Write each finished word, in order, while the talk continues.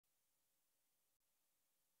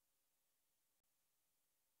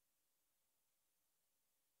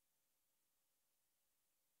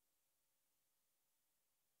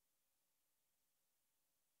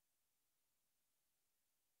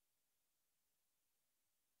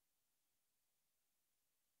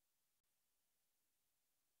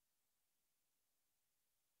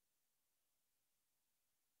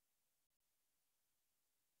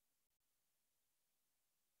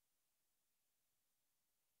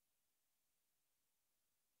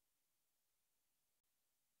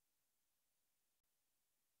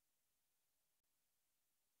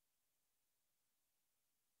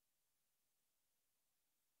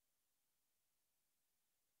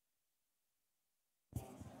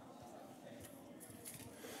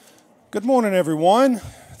Good morning, everyone.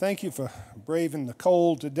 Thank you for braving the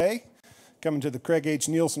cold today. Coming to the Craig H.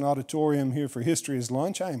 Nielsen Auditorium here for History is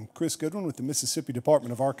Lunch. I am Chris Goodwin with the Mississippi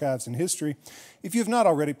Department of Archives and History. If you have not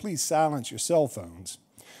already, please silence your cell phones.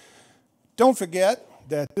 Don't forget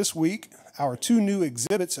that this week, our two new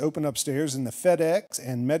exhibits open upstairs in the FedEx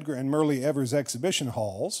and Medgar and Murley Evers exhibition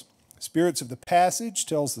halls. Spirits of the Passage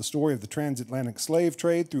tells the story of the transatlantic slave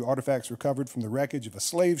trade through artifacts recovered from the wreckage of a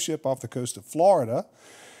slave ship off the coast of Florida.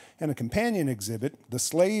 And a companion exhibit, the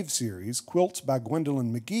Slave Series, Quilts by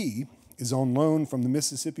Gwendolyn McGee, is on loan from the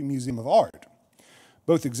Mississippi Museum of Art.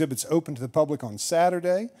 Both exhibits open to the public on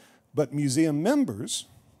Saturday, but museum members,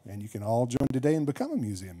 and you can all join today and become a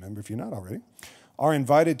museum member if you're not already, are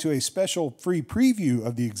invited to a special free preview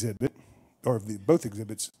of the exhibit, or of both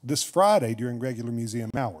exhibits, this Friday during regular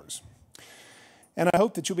museum hours. And I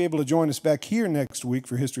hope that you'll be able to join us back here next week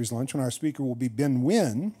for History's Lunch when our speaker will be Ben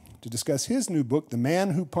Wynn to discuss his new book, The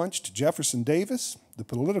Man Who Punched Jefferson Davis, The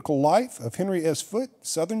Political Life of Henry S. Foote,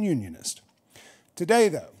 Southern Unionist. Today,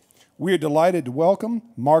 though, we are delighted to welcome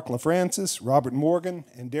Mark LaFrancis, Robert Morgan,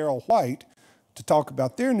 and Darrell White to talk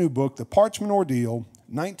about their new book, The Parchman Ordeal,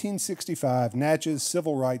 1965, Natchez,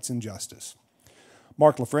 Civil Rights and Justice.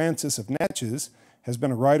 Mark LaFrancis of Natchez has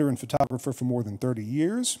been a writer and photographer for more than 30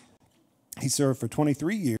 years. He served for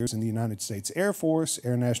 23 years in the United States Air Force,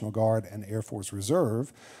 Air National Guard, and Air Force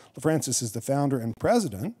Reserve. LaFrancis is the founder and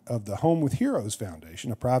president of the Home with Heroes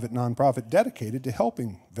Foundation, a private nonprofit dedicated to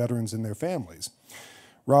helping veterans and their families.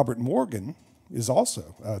 Robert Morgan is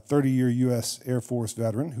also a 30-year U.S. Air Force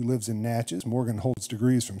veteran who lives in Natchez. Morgan holds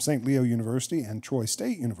degrees from St. Leo University and Troy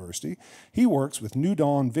State University. He works with New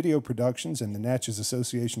Dawn Video Productions and the Natchez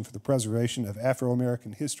Association for the Preservation of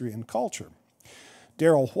Afro-American History and Culture.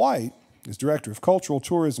 Darrell White is Director of Cultural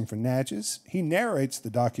Tourism for Natchez. He narrates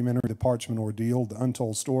the documentary, The Parchman Ordeal, The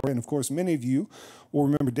Untold Story. And of course, many of you will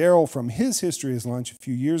remember Darrell from his History is Lunch a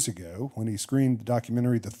few years ago when he screened the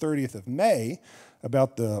documentary The 30th of May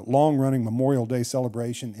about the long-running Memorial Day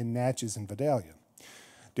celebration in Natchez and Vidalia.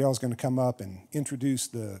 Darrell's going to come up and introduce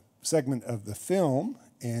the segment of the film,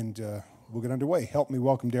 and we'll get underway. Help me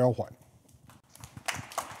welcome Darrell White.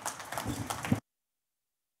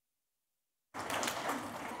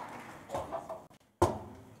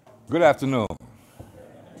 Good afternoon.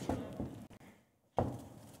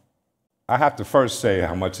 I have to first say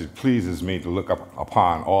how much it pleases me to look up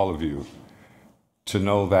upon all of you, to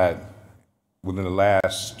know that within the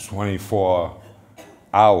last 24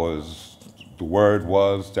 hours, the word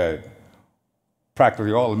was that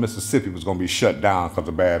practically all of Mississippi was going to be shut down because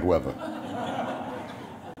of bad weather.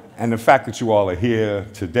 And the fact that you all are here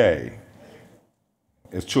today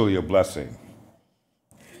is truly a blessing.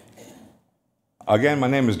 Again, my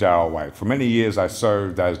name is Darrell White. For many years, I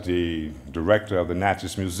served as the director of the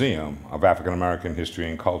Natchez Museum of African American History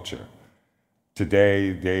and Culture.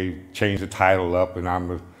 Today, they changed the title up, and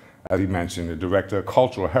I'm, as you mentioned, the director of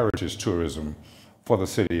Cultural Heritage Tourism for the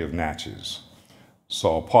city of Natchez.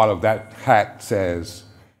 So part of that hat says,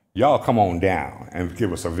 y'all come on down and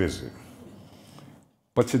give us a visit.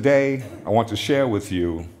 But today, I want to share with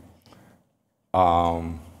you a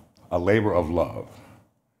labor of love.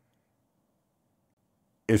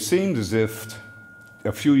 It seems as if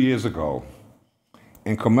a few years ago,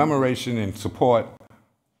 in commemoration and support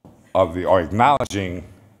of or acknowledging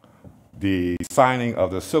the signing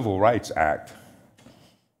of the Civil Rights Act,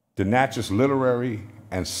 the Natchez Literary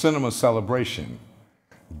and Cinema Celebration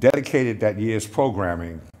dedicated that year's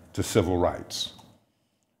programming to civil rights.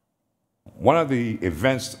 One of the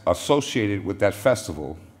events associated with that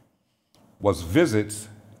festival was visits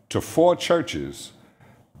to 4 churches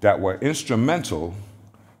that were instrumental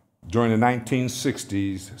during the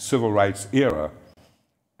 1960s civil rights era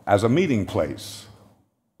as a meeting place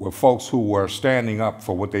where folks who were standing up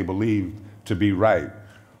for what they believed to be right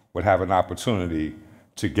would have an opportunity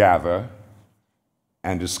to gather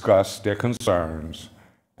and discuss their concerns,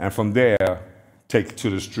 and from there take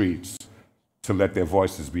to the streets to let their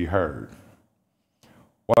voices be heard.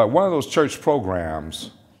 Well, at one of those church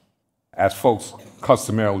programs, as folks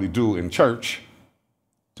customarily do in church,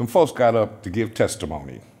 some folks got up to give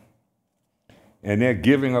testimony. In their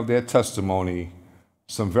giving of their testimony,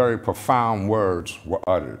 some very profound words were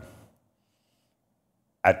uttered.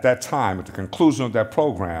 At that time, at the conclusion of that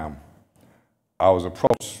program, I was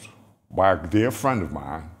approached by a dear friend of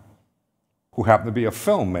mine who happened to be a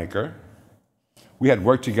filmmaker. We had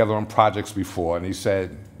worked together on projects before, and he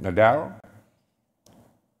said, "Now, Darrell,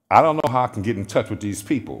 I don't know how I can get in touch with these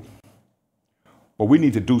people, but we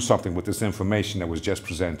need to do something with this information that was just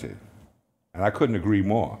presented." And I couldn't agree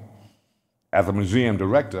more. As a museum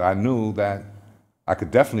director, I knew that I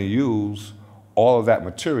could definitely use all of that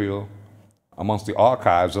material amongst the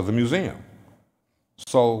archives of the museum.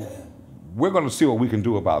 So we're going to see what we can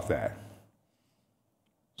do about that.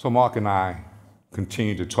 So Mark and I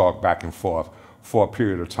continued to talk back and forth for a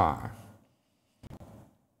period of time.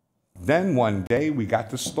 Then one day we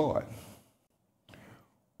got this thought.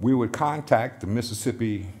 We would contact the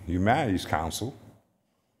Mississippi Humanities Council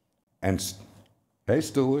and, hey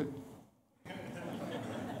Stuart,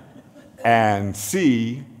 and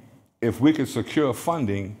see if we could secure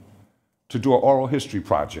funding to do an oral history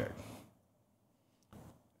project.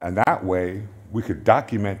 And that way, we could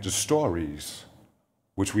document the stories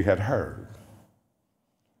which we had heard.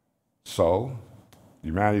 So, the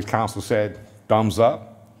Humanities Council said, thumbs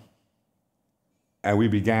up, and we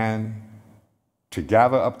began to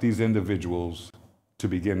gather up these individuals to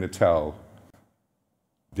begin to tell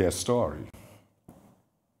their story.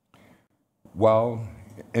 Well,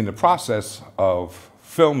 in the process of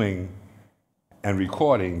filming and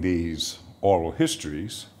recording these oral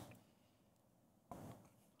histories,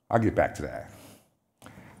 I'll get back to that.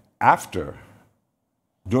 After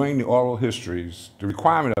doing the oral histories, the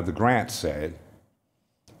requirement of the grant said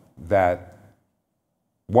that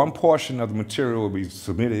one portion of the material will be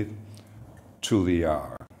submitted to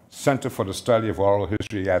the Center for the Study of Oral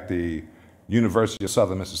History at the University of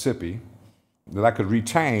Southern Mississippi, that I could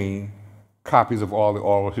retain copies of all the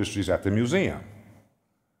oral histories at the museum.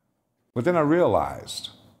 But then I realized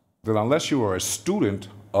that unless you were a student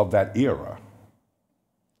of that era,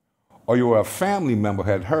 or you were a family member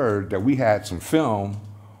had heard that we had some film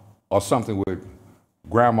or something with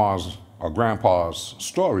grandma's or grandpa's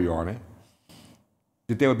story on it,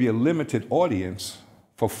 that there would be a limited audience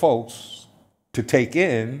for folks to take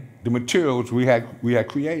in the materials we had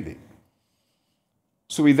created.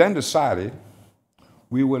 So we then decided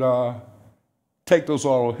we would take those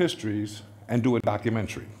oral histories and do a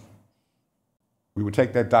documentary. We would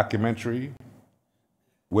take that documentary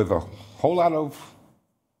with a whole lot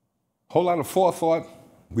of forethought.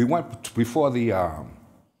 We went before the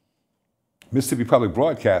Mississippi Public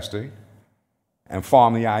Broadcasting and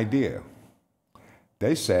farmed the idea.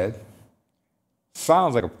 They said,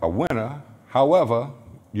 sounds like a winner. However,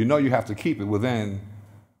 you know you have to keep it within,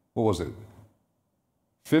 what was it,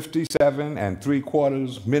 57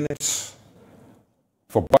 3/4 minutes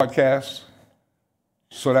for broadcast.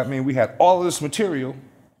 So that means we had all of this material,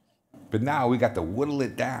 but now we got to whittle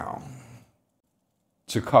it down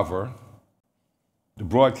to cover the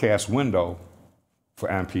broadcast window for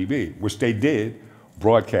MPB, which they did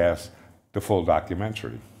broadcast the full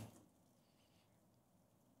documentary.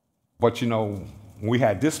 But you know, when we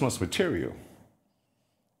had this much material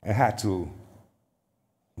and had to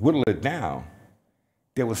whittle it down,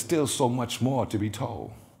 there was still so much more to be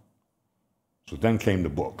told. So then came the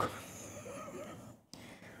book,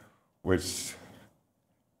 which,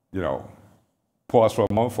 you know, pause for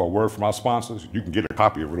a moment for a word from our sponsors. You can get a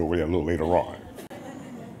copy of it over there a little later on.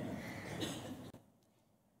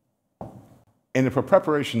 In the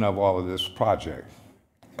preparation of all of this project,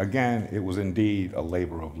 again, it was indeed a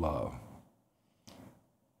labor of love.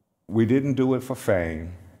 We didn't do it for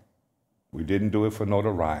fame. We didn't do it for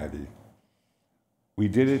notoriety. We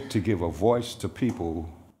did it to give a voice to people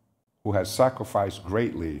who had sacrificed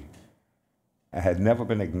greatly and had never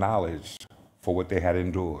been acknowledged for what they had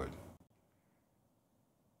endured.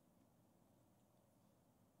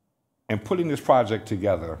 In putting this project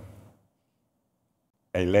together,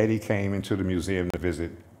 a lady came into the museum to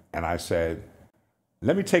visit, and I said,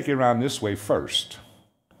 let me take you around this way first,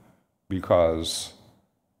 because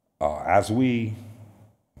as we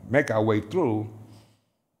make our way through,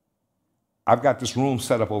 I've got this room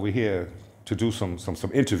set up over here to do some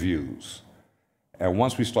interviews. And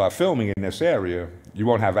once we start filming in this area, you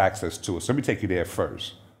won't have access to it. So let me take you there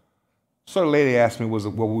first. So the lady asked me what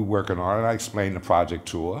we were working on, and I explained the project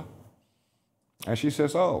to her. And she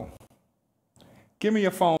says, oh, give me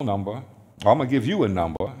your phone number, or I'm going to give you a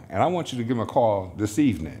number, and I want you to give me a call this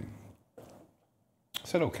evening. I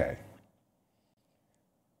said, okay.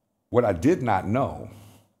 What I did not know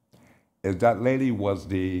is that lady was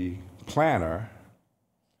the planner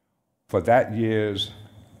for that year's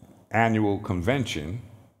annual convention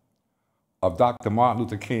of Dr. Martin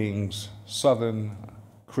Luther King's Southern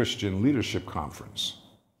Christian Leadership Conference.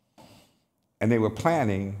 And they were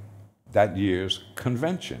planning that year's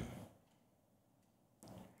convention.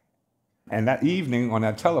 And that evening on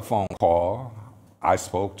that telephone call, I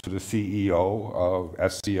spoke to the CEO of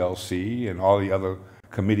SCLC and all the other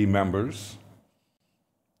committee members,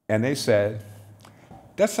 and they said,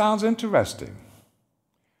 that sounds interesting.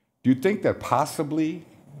 Do you think that possibly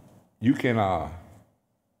you can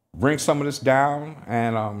bring some of this down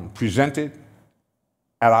and present it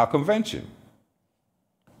at our convention?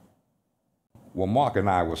 Well, Mark and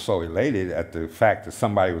I were so elated at the fact that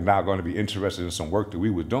somebody was now going to be interested in some work that we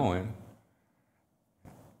were doing.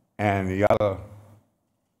 And the other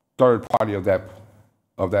third party of that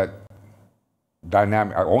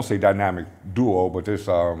dynamic, I won't say dynamic duo, but this,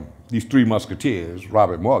 these three musketeers,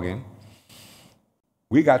 Robert Morgan,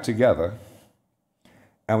 we got together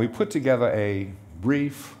and we put together a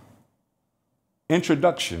brief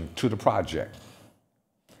introduction to the project.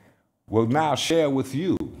 We'll now share with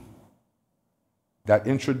you that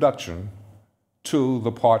introduction to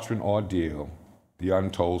the Parchman Ordeal, the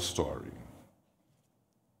untold story.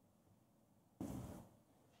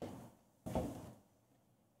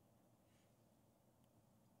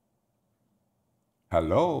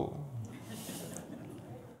 Hello.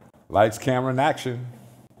 Lights, camera, and action.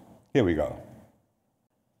 Here we go.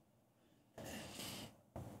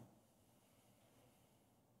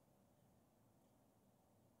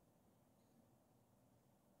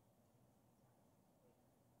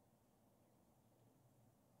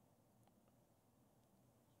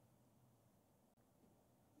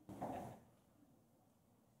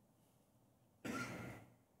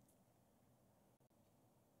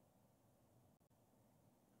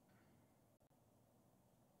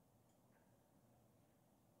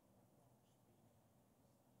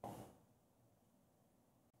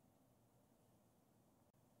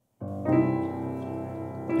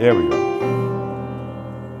 There we go.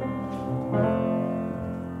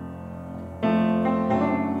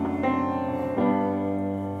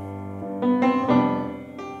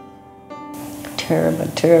 Terrible,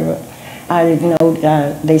 terrible. I didn't know,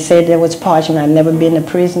 they said there was Parchman. I'd never been to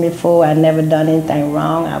prison before. I'd never done anything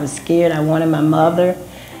wrong. I was scared. I wanted my mother.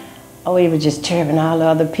 Oh, it was just terrible. And all the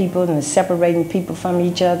other people and separating people from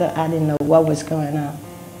each other. I didn't know what was going on.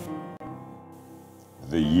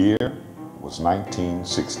 The year was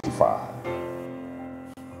 1965.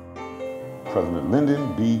 President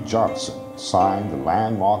Lyndon B. Johnson signed the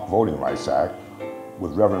landmark Voting Rights Act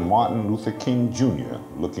with Reverend Martin Luther King Jr.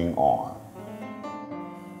 looking on.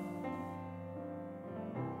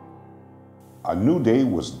 A new day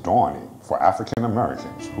was dawning for African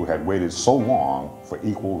Americans who had waited so long for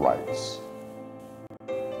equal rights.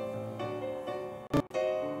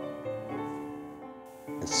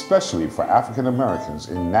 Especially for African Americans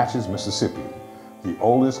in Natchez, Mississippi, the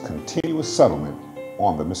oldest continuous settlement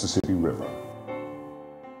on the Mississippi River.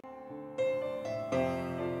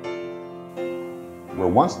 Where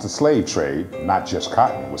once the slave trade, not just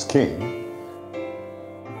cotton, was king,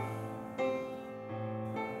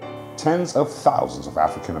 tens of thousands of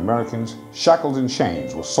African Americans, shackled in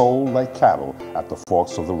chains, were sold like cattle at the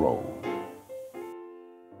forks of the road.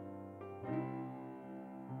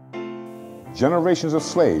 Generations of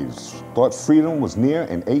slaves thought freedom was near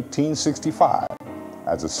in 1865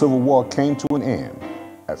 as the Civil War came to an end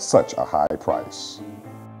at such a high price.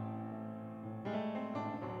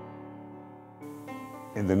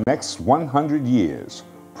 In the next 100 years,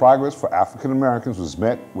 progress for African Americans was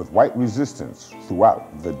met with white resistance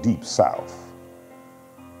throughout the Deep South.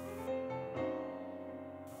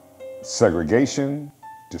 Segregation,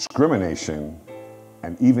 discrimination,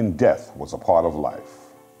 and even death was a part of life.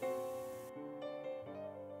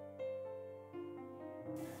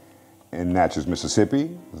 In Natchez,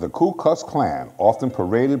 Mississippi, the Ku Klux Klan often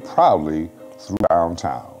paraded proudly through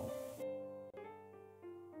downtown.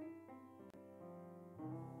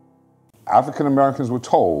 African Americans were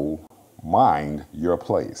told, mind your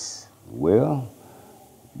place. Well,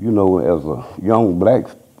 you know, as a young black,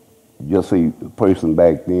 just a person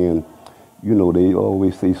back then, you know, they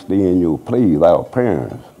always say stay in your place, our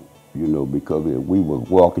parents, you know, because if we was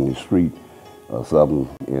walking the street or something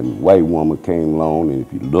and a white woman came along and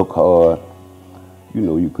if you look hard, you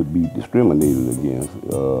know, you could be discriminated against.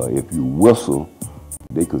 If you whistle,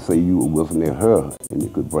 they could say you were whistling at her and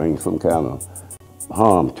it could bring some kind of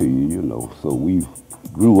harm to you, you know. So we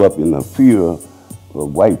grew up in the fear of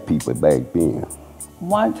white people back then.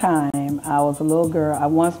 One time I was a little girl,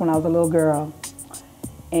 when I was a little girl,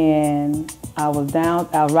 and I was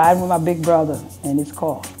riding with my big brother in his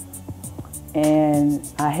car. And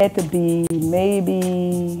I had to be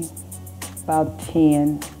maybe about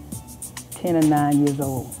 10 or 9 years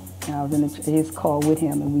old. And I was in his car with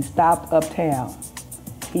him and we stopped uptown.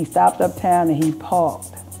 He stopped uptown and he parked.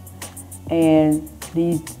 And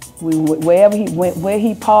where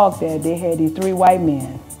he parked at, they had these three white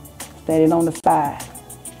men standing on the side.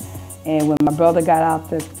 And when my brother got out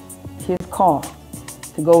his car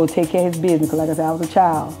to go take care of his business, because like I said, I was a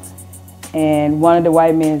child, and one of the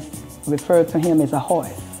white men referred to him as a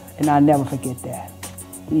horse, and I'll never forget that.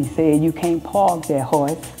 He said, you can't park that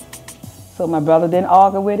horse. So my brother didn't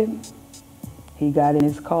argue with him. He got in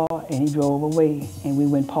his car and he drove away, and we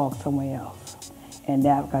went park somewhere else. And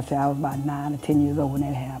that, like I said, I was about 9 or 10 years old when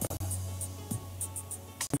that happened.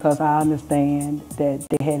 Because I understand that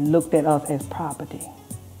they had looked at us as property.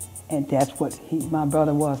 And that's what my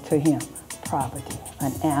brother was to him, property,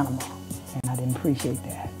 an animal. And I didn't appreciate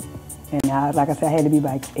that. And I, like I said, I had to be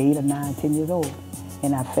like 8 or 9, 10 years old.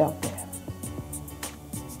 And I felt that.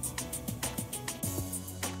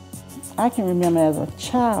 I can remember as a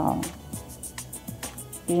child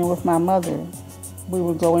being with my mother. We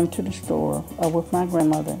would go into the store with my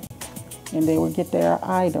grandmother, and they would get their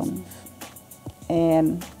items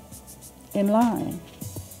and in line.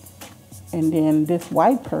 And then this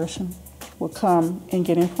white person would come and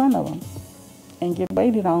get in front of them and get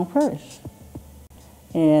waited on first.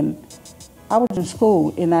 And I was in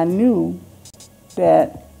school, and I knew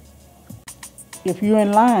that if you're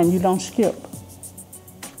in line, you don't skip.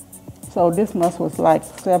 So this was like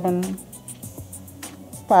 5,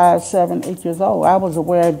 7, 8 years old. I was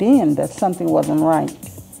aware then that something wasn't right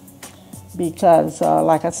because,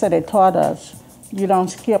 like I said, they taught us you don't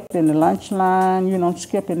skip in the lunch line, you don't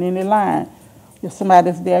skip in any line. If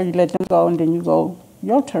somebody's there, you let them go, and then you go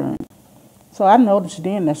your turn. So I noticed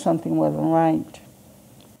then that something wasn't right.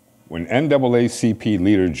 When NAACP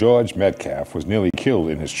leader George Metcalf was nearly killed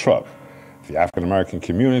in his truck, the African American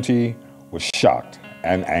community was shocked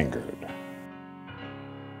and angered.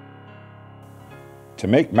 To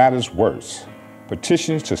make matters worse,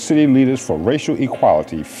 petitions to city leaders for racial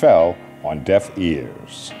equality fell on deaf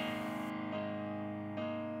ears.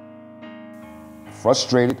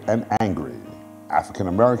 Frustrated and angry, African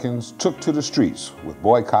Americans took to the streets with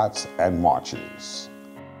boycotts and marches.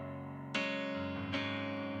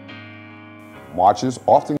 Marches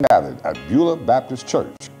often gathered at Beulah Baptist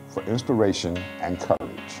Church for inspiration and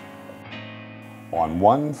courage. On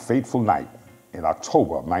one fateful night in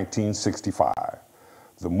October of 1965,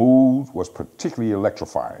 the mood was particularly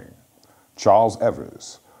electrifying. Charles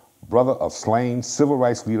Evers, brother of slain civil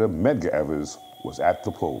rights leader Medgar Evers, was at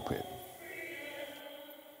the pulpit.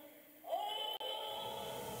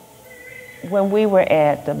 When we were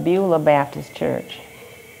at the Beulah Baptist Church,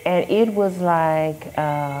 and it was like,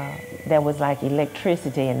 there was like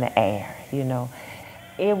electricity in the air, you know.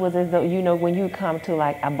 It was as though, you know, when you come to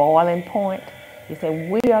like a boiling point, you say,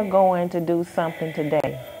 we are going to do something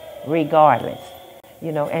today, regardless.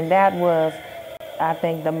 You know, and that was, I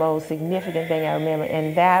think, the most significant thing I remember.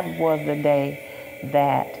 And that was the day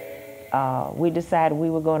that we decided we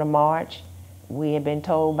were going to march. We had been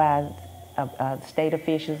told by state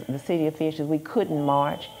officials, the city officials, we couldn't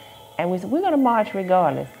march. And we said, we're going to march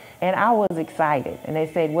regardless. And I was excited. And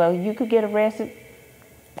they said, well, you could get arrested.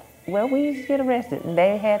 Well, we used to get arrested. And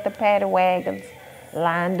they had the paddy wagons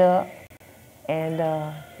lined up. And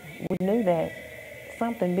we knew that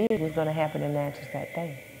something big was going to happen in Natchez that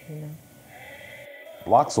day, you know.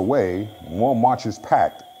 Blocks away, more marches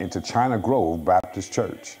packed into China Grove Baptist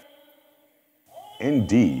Church.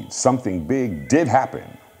 Indeed, something big did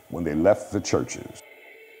happen when they left the churches.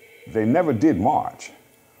 They never did march.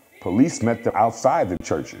 Police met them outside the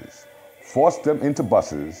churches, forced them into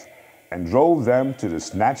buses, and drove them to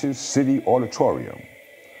the Natchez City Auditorium.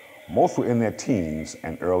 Most were in their teens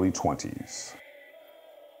and early 20s.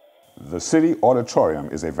 The City Auditorium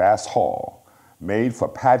is a vast hall made for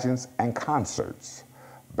pageants and concerts.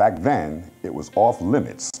 Back then, it was off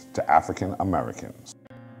limits to African Americans.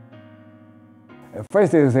 At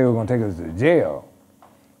first they said they were going to take us to jail,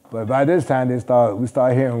 but by this time we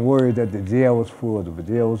started hearing words that the jail was full. The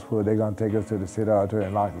jail was full. They're going to take us to the City Auditorium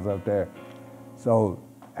and lock us up there. So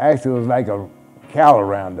actually it was like a cattle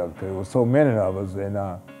roundup because there was so many of us, and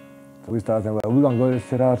so we started saying, well, we're going to go to the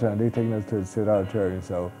City Auditorium. They're taking us to the City Auditorium.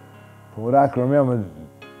 So from what I can remember,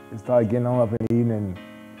 it started getting on up in the evening.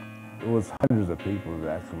 It was hundreds of people,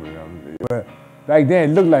 actually. But back then,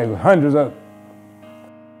 it looked like hundreds of.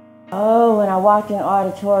 Oh, when I walked in the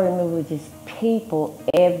auditorium, it was just people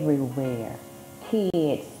everywhere.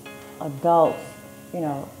 Kids, adults, you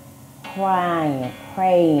know, crying,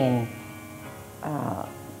 praying,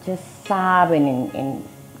 just sobbing, and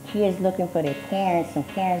kids looking for their parents and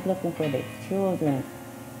parents looking for their children.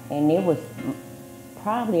 And it was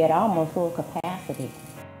probably at almost full capacity.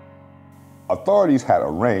 Authorities had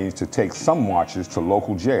arranged to take some marches to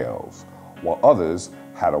local jails, while others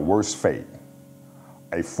had a worse fate.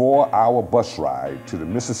 A 4-hour bus ride to the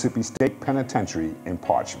Mississippi State Penitentiary in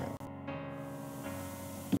Parchman.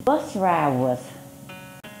 Bus ride was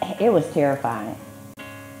terrifying.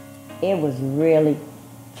 It was really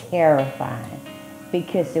terrifying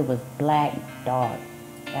because it was black dark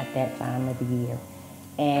at that time of the year.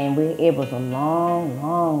 And it was a long,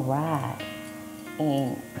 long ride.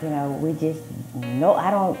 And, you know, we just know,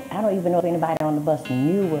 I don't even know if anybody on the bus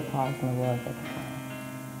knew what Parchman was at the time.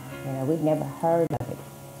 You know, we'd never heard of it.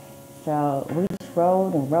 So we just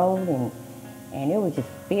rode, and it was just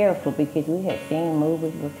fearful because we had seen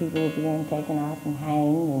movies where people were being taken off and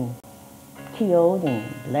hanged and killed and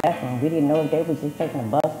left, and we didn't know if they were just taking a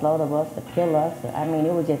busload of us to kill us. I mean,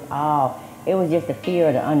 it was just the fear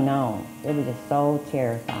of the unknown. It was just so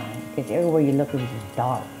terrifying because everywhere you look, it was just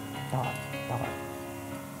dark, dark, dark.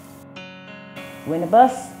 When the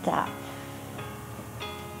bus stopped,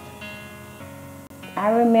 I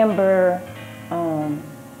remember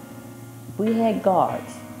we had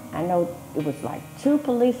guards. I know it was like 2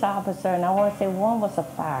 police officers, and I want to say one was a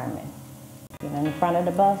fireman, you know, in the front of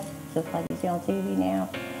the bus, just like you see on TV now.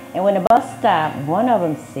 And when the bus stopped, one of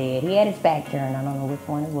them said, he had his back turned, I don't know which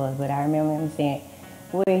one it was, but I remember him saying,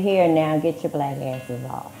 "We're here now, get your black asses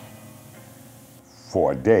off."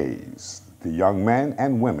 For days, the young men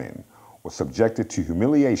and women were subjected to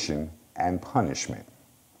humiliation and punishment.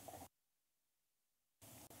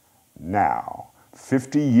 Now,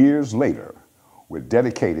 50 years later, we're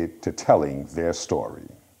dedicated to telling their story.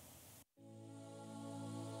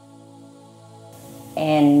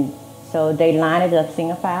 And so they lined us up,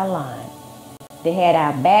 single file line. They had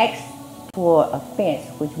our backs toward a fence,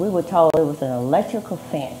 which we were told it was an electrical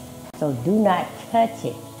fence, so do not touch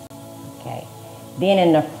it, okay? Then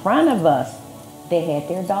in the front of us, they had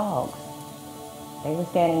their dogs. They were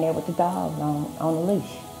standing there with the dogs on a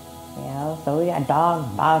leash, you know? So we got dogs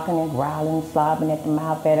barking and growling, slobbing at the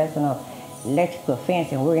mouth at us on an electrical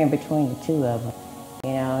fence, and we're in between the 2 of them,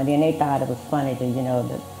 you know? And then they thought it was funny to, you know,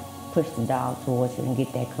 to push the dog towards you and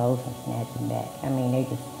get that close and snatch him back. I mean, they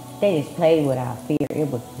just played with our fear. It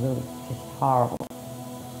was really just horrible.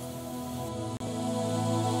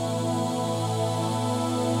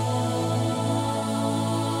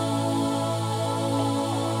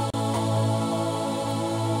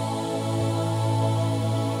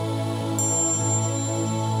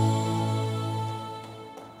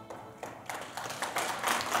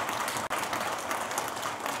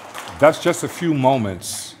 That's just a few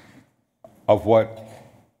moments of what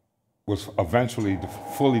was eventually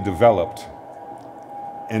fully developed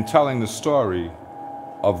in telling the story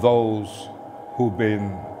of those who've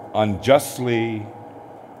been unjustly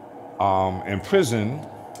imprisoned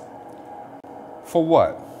for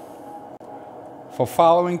what? For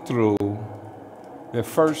following through their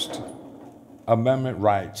First Amendment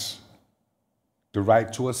rights, the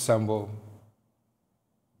right to assemble,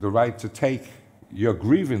 the right to take your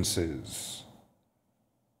grievances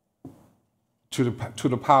to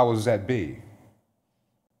the powers that be.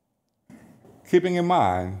 Keeping in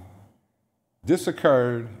mind, this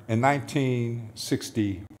occurred in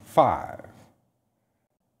 1965.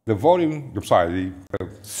 The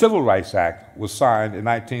Civil Rights Act was signed in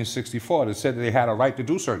 1964 that said that they had a right to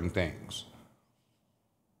do certain things.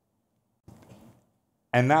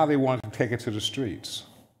 And now they want to take it to the streets.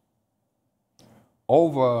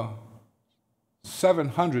 Over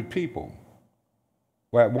 700 people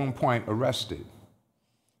were at one point arrested.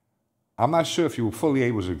 I'm not sure if you were fully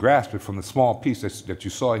able to grasp it from the small piece that you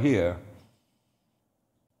saw here.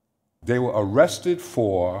 They were arrested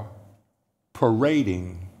for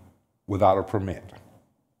parading without a permit.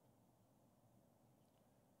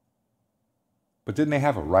 But didn't they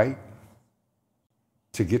have a right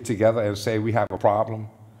to get together and say, we have a problem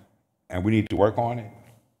and we need to work on it?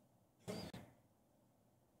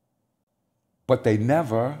 But they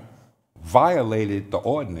never violated the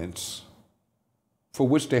ordinance for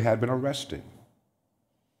which they had been arrested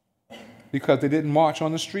because they didn't march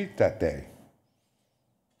on the street that day.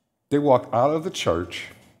 They walked out of the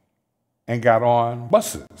church and got on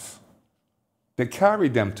buses that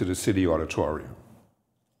carried them to the city auditorium,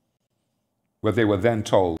 where they were then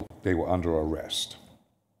told they were under arrest.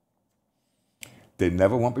 They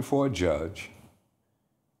never went before a judge.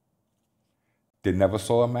 They never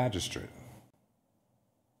saw a magistrate.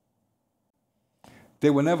 They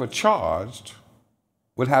were never charged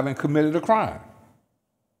with having committed a crime.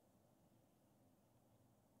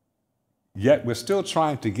 Yet we're still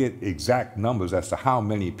trying to get exact numbers as to how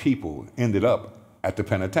many people ended up at the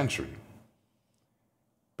penitentiary.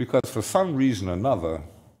 Because for some reason or another,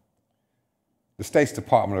 the State's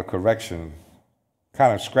Department of Correction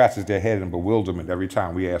kind of scratches their head in bewilderment every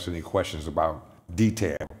time we ask any questions about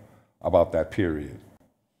detail about that period.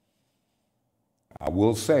 I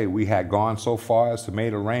will say we had gone so far as to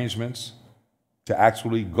make arrangements to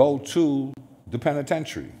actually go to the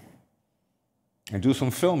penitentiary and do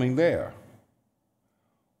some filming there.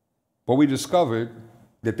 But we discovered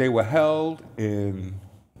that they were held in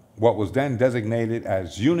what was then designated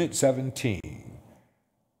as Unit 17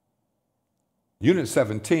 Unit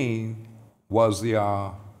 17 was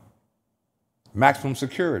the maximum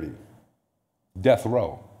security, death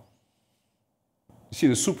row. You see,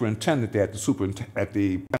 the superintendent there at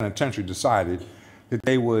the penitentiary decided that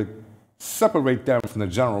they would separate them from the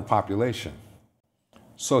general population.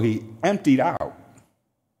 So he emptied out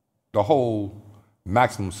the whole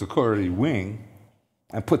maximum security wing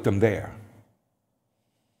and put them there.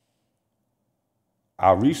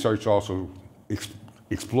 Our research also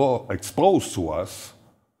exposed to us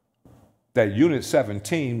that Unit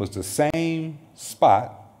 17 was the same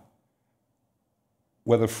spot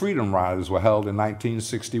where the Freedom Riders were held in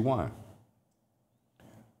 1961.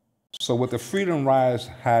 So what the Freedom Riders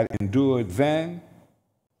had endured then,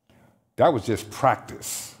 that was just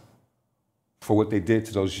practice for what they did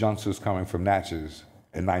to those youngsters coming from Natchez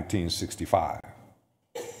in 1965.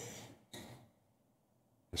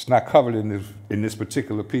 It's not covered in this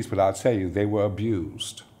particular piece, but I'll tell you, they were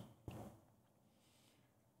abused.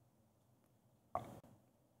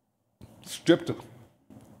 Stripped of,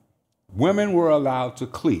 women were allowed to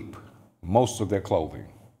keep most of their clothing.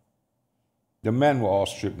 The men were all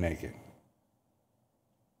stripped naked.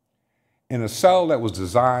 In a cell that was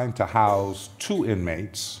designed to house 2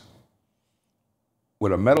 inmates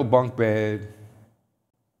with a metal bunk bed,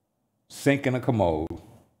 sink, and a commode,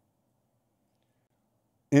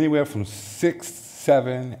 anywhere from 6,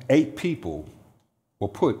 7, 8 people were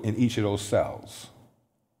put in each of those cells.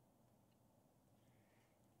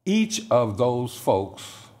 Each of those folks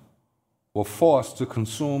were forced to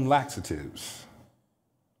consume laxatives.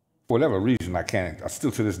 For whatever reason, I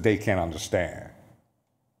still to this day can't understand.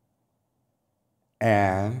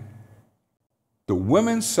 And the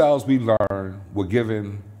women's cells, we learned, were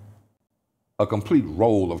given a complete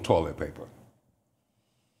roll of toilet paper.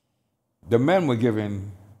 The men were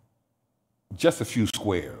given just a few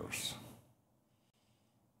squares.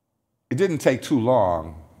 It didn't take too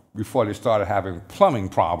long before they started having plumbing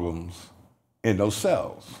problems in those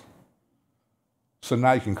cells. So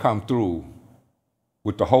now you can come through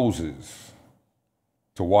with the hoses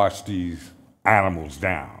to wash these animals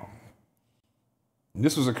down. And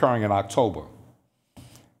this was occurring in October.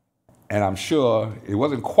 And I'm sure it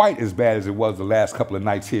wasn't quite as bad as it was the last couple of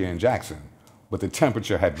nights here in Jackson, but the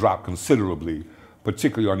temperature had dropped considerably,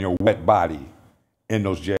 particularly on your wet body in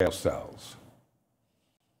those jail cells.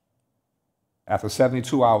 After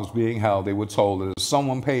 72 hours being held, they were told that if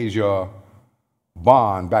someone pays your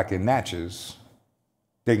bond back in Natchez,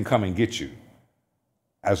 they can come and get you,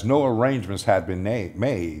 as no arrangements had been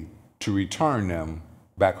made to return them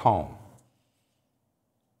back home.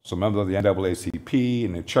 So members of the NAACP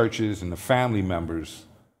and the churches and the family members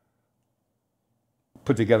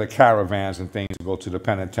put together caravans and things to go to the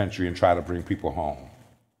penitentiary and try to bring people home.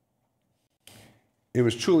 It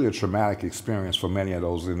was truly a traumatic experience for many of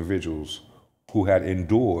those individuals who had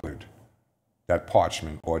endured that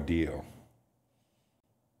Parchman ordeal.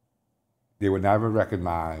 They were never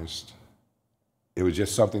recognized. It was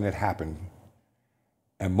just something that happened,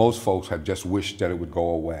 and most folks had just wished that it would go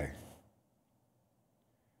away.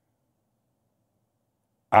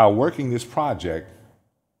 Our working this project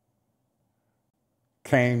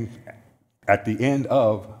came at the end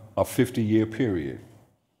of a 50-year period.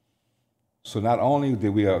 So not only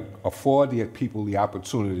did we afford the people the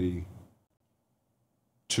opportunity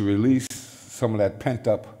to release some of that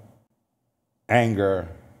pent-up anger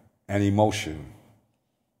and emotion,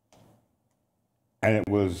 and it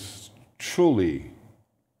was truly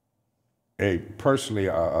personally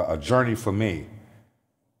a journey for me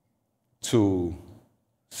to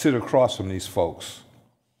sit across from these folks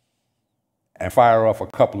and fire off a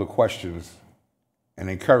couple of questions and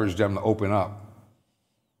encourage them to open up.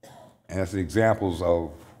 And that's the examples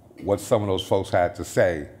of what some of those folks had to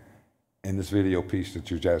say in this video piece that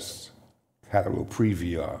you just had a little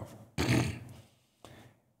preview of.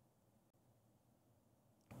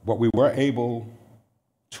 But we were able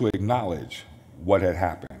to acknowledge what had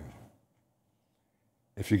happened.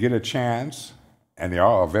 If you get a chance, and they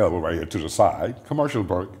are available right here to the side, commercial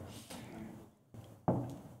break,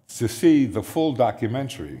 to see the full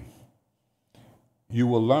documentary, you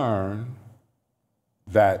will learn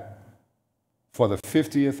that for the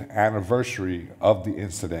 50th anniversary of the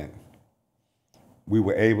incident, we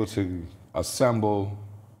were able to assemble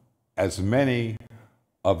as many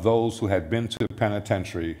of those who had been to the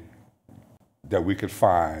penitentiary that we could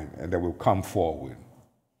find and that would come forward.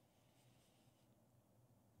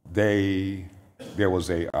 There was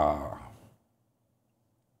a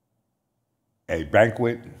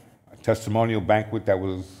banquet, a testimonial banquet that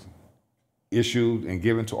was issued and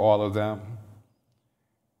given to all of them.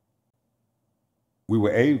 We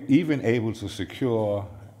were even able to secure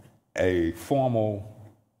a formal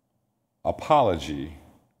apology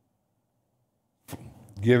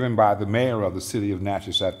given by the mayor of the city of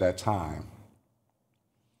Natchez at that time.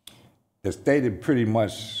 It stated pretty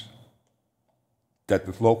much that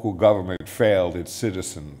the local government failed its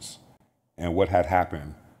citizens and what had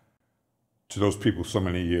happened to those people so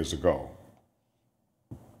many years ago.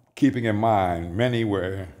 Keeping in mind, many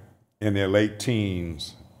were in their late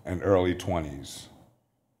teens and early 20s,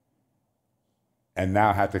 and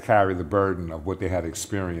now had to carry the burden of what they had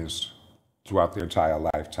experienced throughout their entire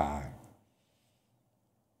lifetime.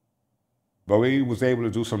 But we was able to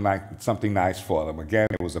do something nice for them. Again,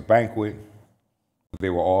 it was a banquet. They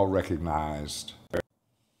were all recognized.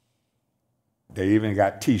 They even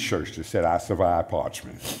got T-shirts that said, "I survived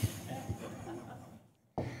Parchman."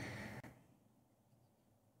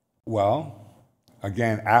 Well,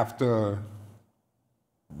 again, after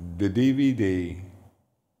the DVD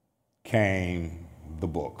came the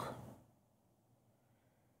book.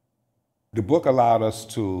 The book allowed us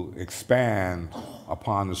to expand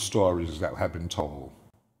upon the stories that had been told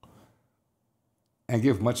and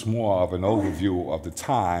give much more of an overview of the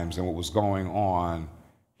times and what was going on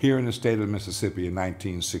here in the state of Mississippi in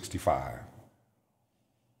 1965.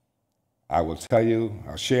 I will tell you,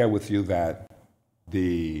 I'll share with you that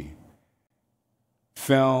the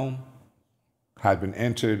film had been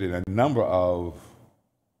entered in a number of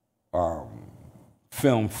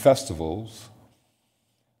film festivals.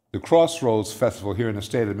 The Crossroads Festival here in the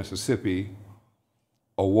state of Mississippi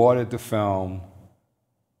awarded the film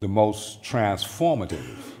the most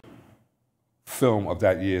transformative film of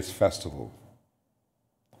that year's festival.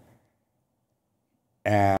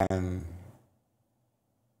 And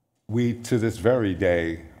we, to this very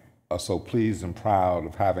day, are so pleased and proud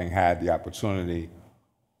of having had the opportunity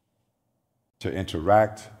to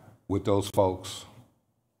interact with those folks,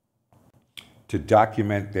 to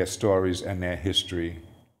document their stories and their history.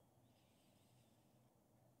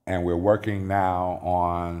 And we're working now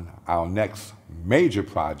on our next major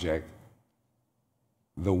project,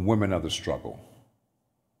 the women of the struggle.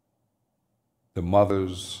 The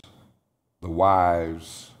mothers, the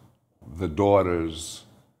wives, the daughters,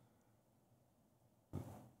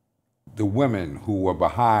 the women who were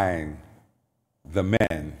behind the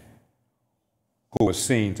men who were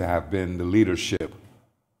seen to have been the leadership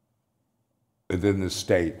within the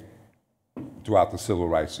state throughout the civil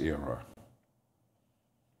rights era.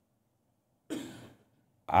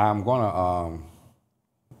 I'm going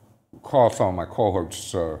to call some of my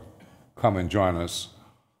cohorts to come and join us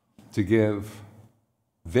to give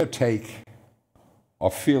their take or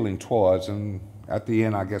feeling towards, and at the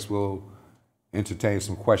end, I guess we'll entertain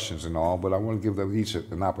some questions and all, but I want to give them each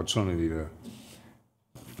an opportunity to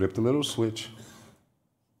flip the little switch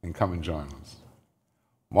and come and join us.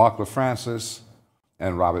 Mark LaFrancis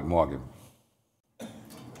and Robert Morgan.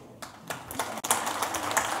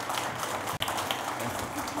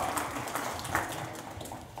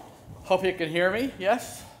 Hope you can hear me,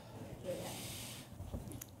 yes?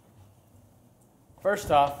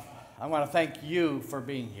 First off, I want to thank you for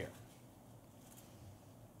being here.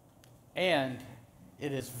 And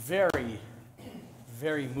it is very,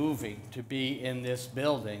 very moving to be in this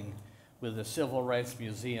building with the Civil Rights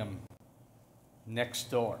Museum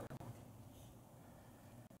next door.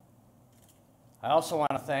 I also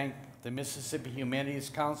want to thank the Mississippi Humanities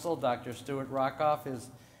Council. Dr. Stuart Rockoff is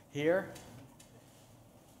here.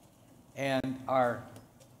 And our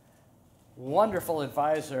wonderful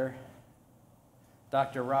advisor,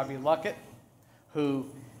 Dr. Robbie Luckett, who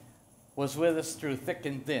was with us through thick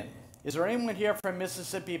and thin. Is there anyone here from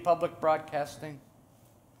Mississippi Public Broadcasting?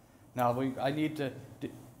 No, I need to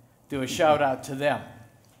do a shout out to them.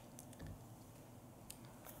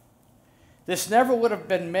 This never would have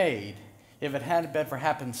been made if it hadn't been for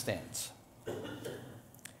happenstance.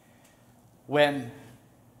 When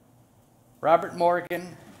Robert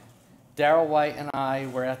Morgan, Darrell White, and I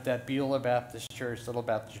were at that Beulah Baptist Church, Little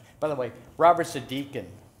Baptist Church. By the way, Robert's a deacon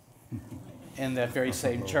in that very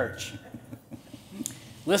same church.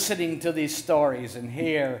 Listening to these stories, and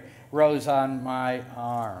hair rose on my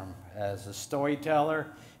arm as a storyteller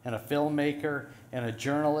and a filmmaker and a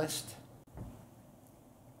journalist,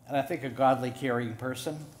 and I think a godly, caring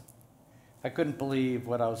person. I couldn't believe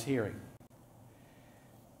what I was hearing.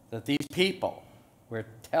 That these people were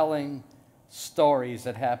telling stories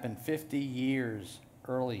that happened 50 years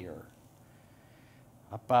earlier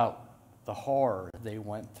about the horror they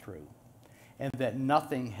went through, and that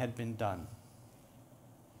nothing had been done.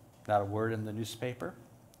 Not a word in the newspaper,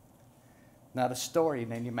 not a story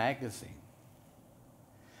in any magazine,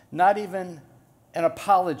 not even an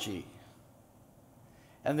apology.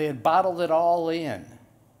 And they had bottled it all in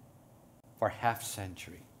for half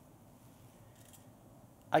century.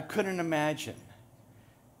 I couldn't imagine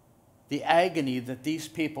the agony that these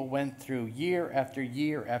people went through year after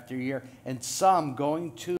year after year, and some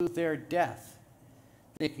going to their death,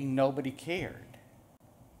 thinking nobody cared.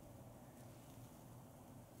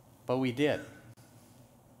 But we did.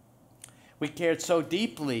 We cared so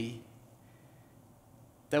deeply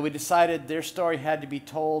that we decided their story had to be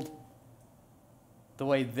told the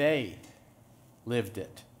way they lived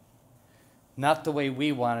it. Not the way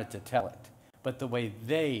we wanted to tell it, but the way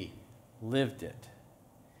they lived it.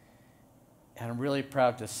 And I'm really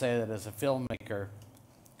proud to say that as a filmmaker,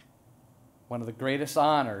 one of the greatest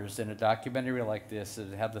honors in a documentary like this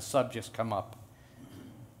is to have the subjects come up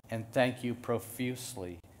and thank you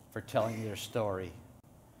profusely for telling their story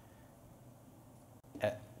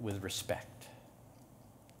with respect.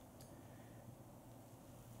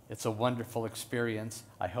 It's a wonderful experience.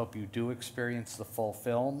 I hope you do experience the full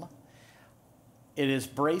film. It is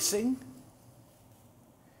bracing.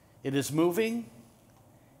 It is moving.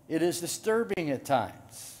 It is disturbing at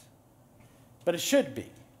times. But it should be.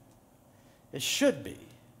 It should be.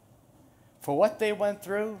 For what they went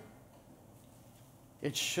through,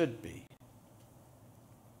 it should be.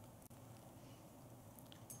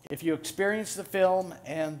 If you experience the film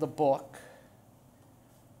and the book,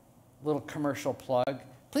 little commercial plug,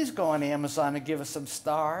 please go on Amazon and give us some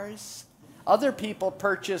stars. Other people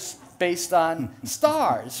purchase based on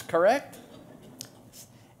stars, correct?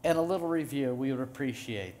 And a little review, we would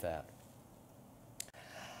appreciate that.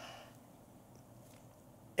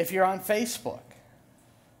 If you're on Facebook,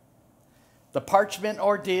 the Parchman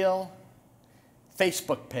Ordeal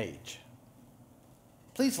Facebook page,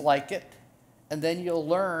 please like it, and then you'll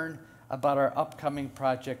learn about our upcoming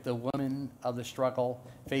project, The Women of the Struggle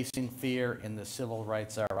Facing Fear in the Civil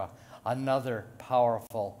Rights Era, another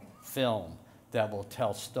powerful film that will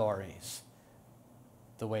tell stories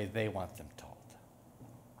the way they want them told.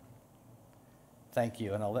 Thank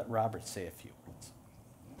you, and I'll let Robert say a few words.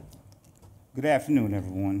 Good afternoon,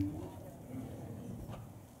 everyone.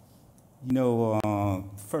 You know,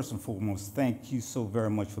 first and foremost, thank you so very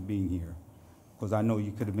much for being here, because I know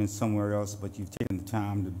you could have been somewhere else, but you've taken the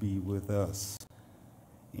time to be with us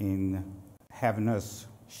in having us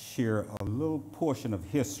share a little portion of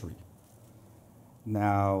history.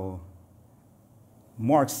 Now,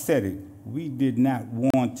 Mark said it, we did not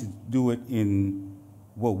want to do it in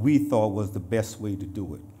what we thought was the best way to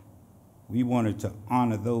do it. We wanted to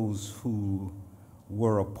honor those who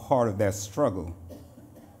were a part of that struggle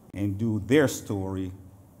and do their story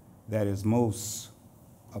that is most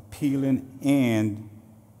appealing and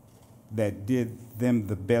that did them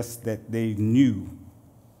the best that they knew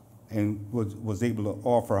and was able to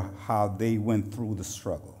offer how they went through the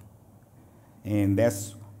struggle. And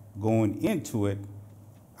that's going into it,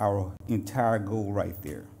 our entire goal right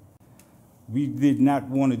there. We did not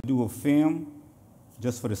want to do a film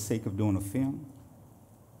just for the sake of doing a film.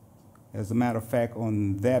 As a matter of fact,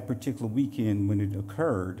 on that particular weekend when it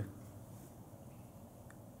occurred,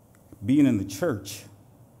 being in the church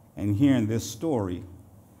and hearing this story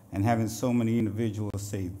and having so many individuals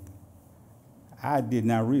say, I did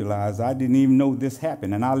not realize, I didn't even know this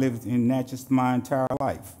happened, and I lived in Natchez my entire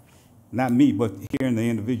life. Not me, but hearing the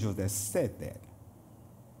individuals that said that.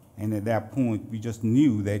 And at that point, we just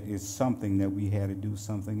knew that it's something that we had to do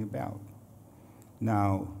something about.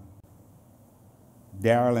 Now,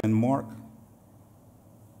 Darrell and Mark,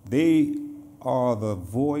 they are the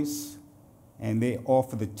voice and they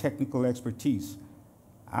offer the technical expertise.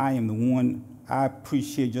 I am the one, I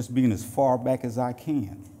appreciate just being as far back as I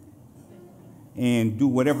can and do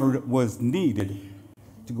whatever was needed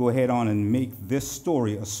to go ahead on and make this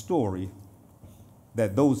story a story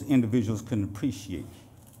that those individuals can appreciate.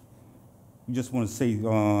 We just want to say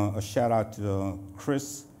a shout out to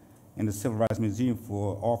Chris and the Civil Rights Museum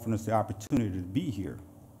for offering us the opportunity to be here.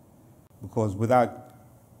 Because without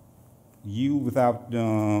you, without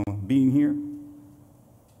being here,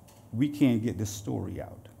 we can't get this story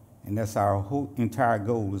out. And that's our whole entire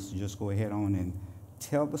goal, is to just go ahead on and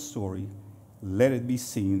tell the story, let it be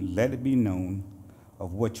seen, let it be known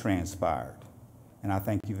of what transpired. And I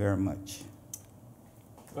thank you very much.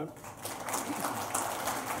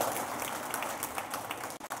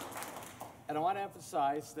 And I want to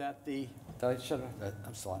emphasize that I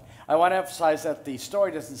want to emphasize that the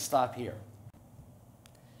story doesn't stop here.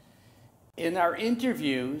 In our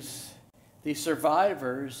interviews, the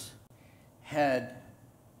survivors had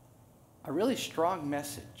a really strong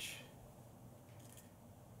message.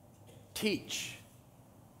 Teach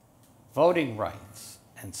voting rights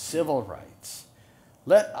and civil rights.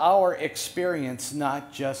 Let our experience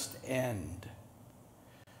not just end.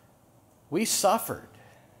 We suffered.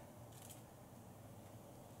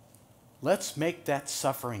 Let's make that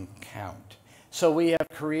suffering count. So we have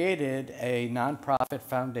created a nonprofit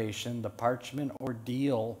foundation, the Parchman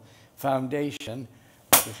Ordeal Foundation,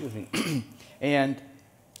 excuse me, and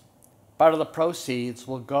part of the proceeds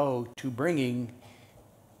will go to bringing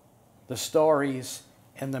the stories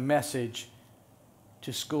and the message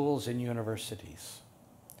to schools and universities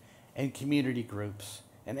and community groups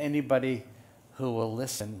and anybody who will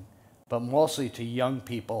listen, but mostly to young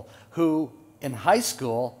people who in high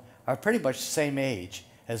school are pretty much the same age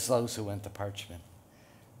as those who went to Parchman.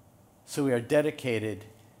 So we are dedicated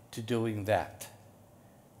to doing that.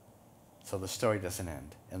 So the story doesn't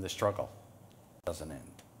end and the struggle doesn't end.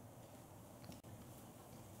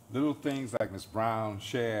 Little things like Ms. Brown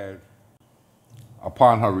shared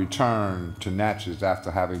upon her return to Natchez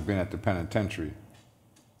after having been at the penitentiary.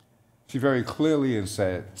 She very clearly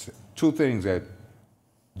said two things that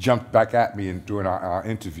jumped back at me during our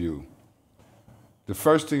interview. The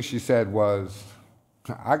first thing she said was,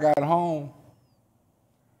 I got home,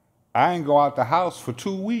 I didn't go out the house for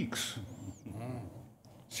 2 weeks.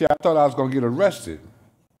 See, I thought I was gonna get arrested,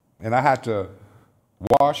 and I had to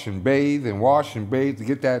wash and bathe to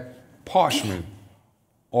get that parchment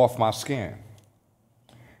off my skin.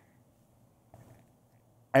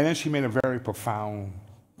 And then she made a very profound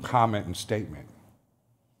comment and statement.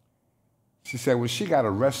 She said when she got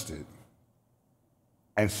arrested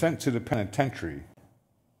and sent to the penitentiary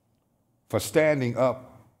for standing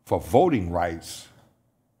up for voting rights,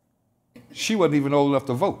 she wasn't even old enough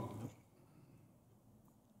to vote.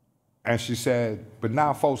 And she said, but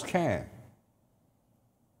now folks can.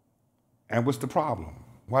 And what's the problem?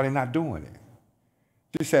 Why are they not doing it?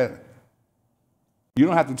 She said, you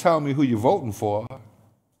don't have to tell me who you're voting for.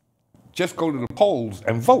 Just go to the polls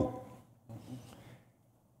and vote.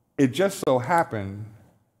 It just so happened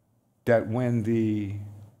that when the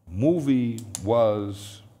movie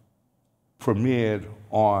was premiered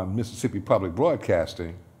on Mississippi Public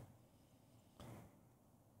Broadcasting,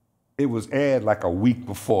 it was aired like a week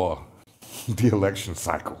before the election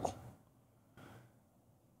cycle.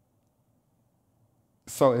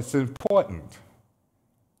 So it's important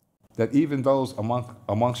that even those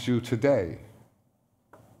amongst you today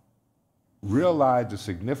realize the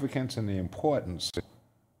significance and the importance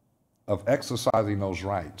of exercising those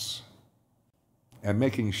rights and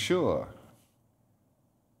making sure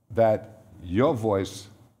that your voice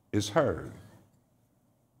is heard.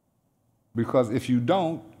 Because if you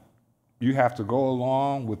don't, you have to go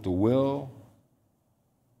along with the will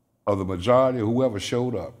of the majority of whoever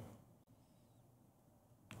showed up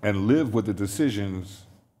and live with the decisions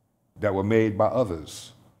that were made by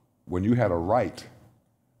others when you had a right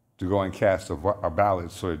to go and cast a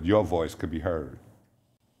ballot so that your voice could be heard.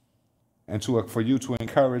 And for you to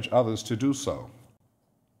encourage others to do so.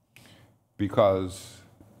 Because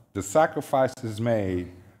the sacrifices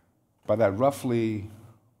made by that roughly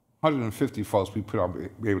 150 folks we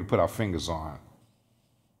be able to put our fingers on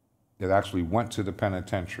that actually went to the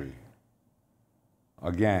penitentiary,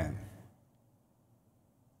 again,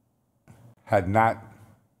 had not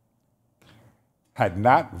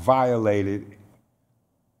violated.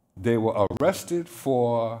 They were arrested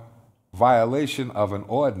for violation of an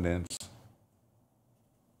ordinance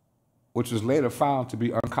which was later found to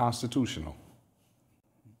be unconstitutional.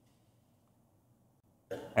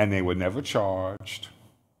 And they were never charged,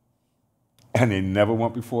 and they never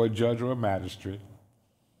went before a judge or a magistrate.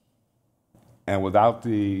 And without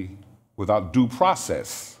due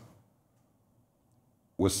process,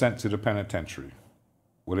 was sent to the penitentiary,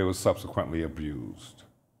 where they were subsequently abused.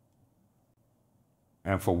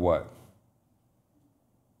 And for what?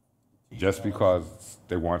 Just because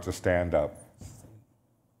they wanted to stand up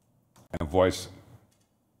and voice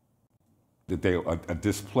that they a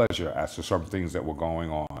displeasure as to some things that were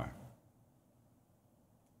going on.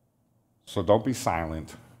 So don't be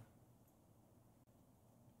silent.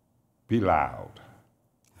 Be loud.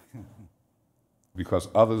 Because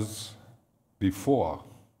others before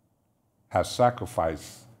have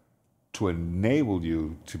sacrificed to enable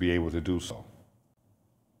you to be able to do so.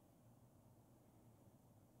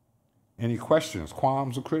 Any questions,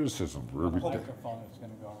 qualms, or criticism? The microphone is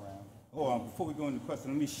going to go around. Oh, before we go into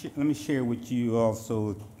questions, let me share with you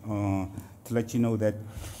also to let you know that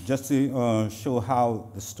just to show how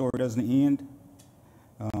the story doesn't end,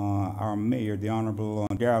 our mayor, the Honorable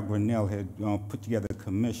Darrell, had put together a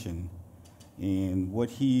commission. And what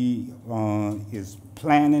he is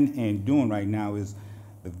planning and doing right now is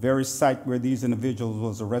the very site where these individuals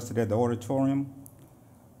was arrested at the auditorium.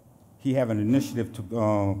 He have an initiative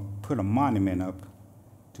to put a monument up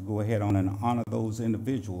to go ahead on and honor those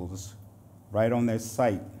individuals right on that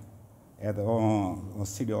site at the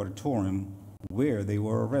city auditorium where they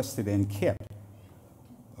were arrested and kept,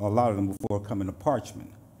 a lot of them before coming to Parchman.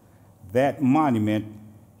 That monument,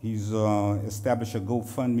 he's established a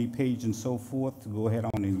GoFundMe page and so forth to go ahead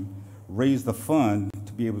on and raise the fund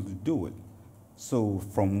to be able to do it. So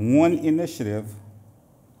from one initiative,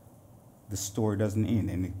 the story doesn't end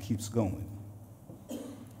and it keeps going.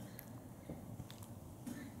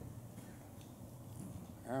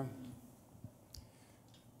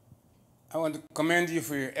 I want to commend you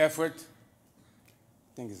for your effort.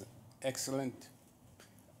 I think it's an excellent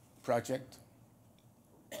project.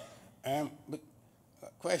 But a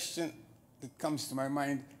question that comes to my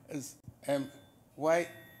mind is, why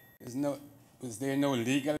is there no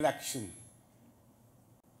legal action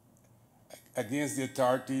against the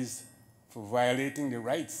authorities for violating the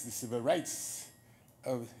rights, the civil rights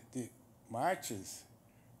of the marchers?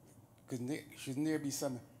 Shouldn't there be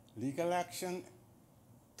some legal action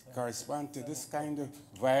to correspond to this kind of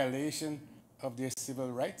violation of their civil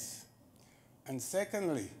rights? And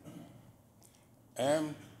secondly,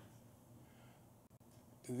 now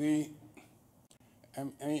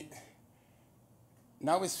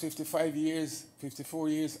it's 54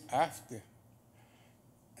 years after,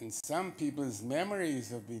 and some people's memories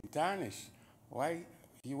have been tarnished. Why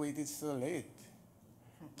you waited so late?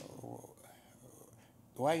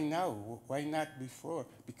 Why now? Why not before?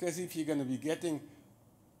 Because if you're going to be getting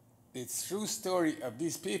the true story of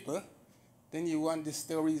these people, then you want the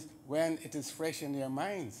stories when it is fresh in their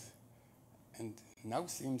minds. And now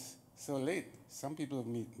seems so late. Some people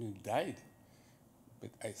have died.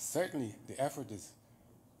 But certainly the effort is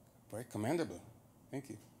very commendable. Thank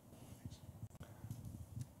you.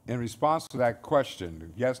 In response to that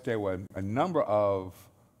question, yes, there were a number of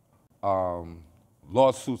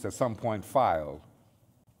lawsuits at some point filed.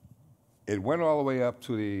 It went all the way up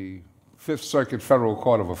to the Fifth Circuit Federal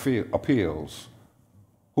Court of Appeals,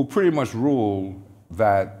 who pretty much ruled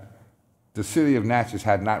that the city of Natchez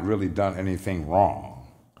had not really done anything wrong.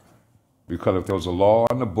 Because if there was a law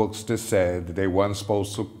on the books that said that they weren't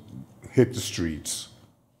supposed to hit the streets,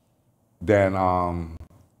 then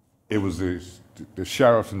it was the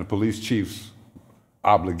sheriff and the police chief's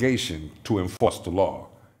obligation to enforce the law.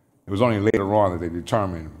 It was only later on that they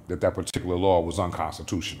determined that that particular law was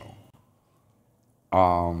unconstitutional.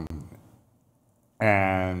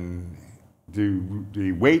 And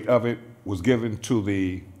the weight of it was given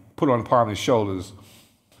to put upon the shoulders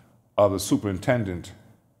of the superintendent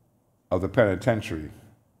of the penitentiary,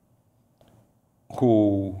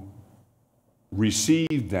 who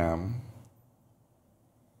received them,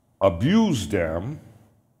 abused them,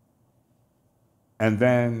 and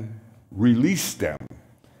then released them.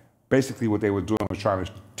 Basically what they were doing was trying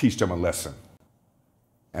to teach them a lesson.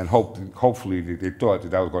 And hopefully they thought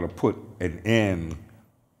that was going to put an end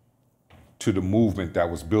to the movement that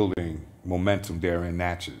was building momentum there in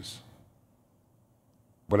Natchez.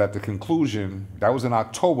 But at the conclusion, that was in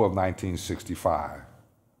October of 1965.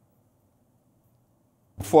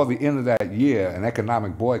 Before the end of that year, an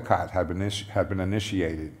economic boycott had been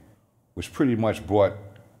initiated, which pretty much brought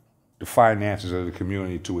the finances of the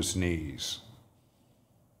community to its knees.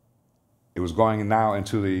 It was going now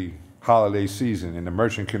into the holiday season, and the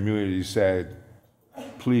merchant community said,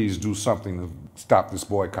 please do something to stop this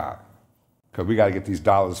boycott, because we got to get these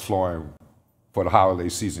dollars flowing for the holiday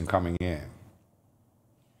season coming in.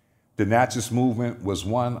 The Natchez movement was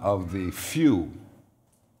one of the few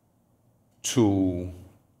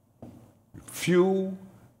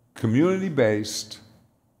community-based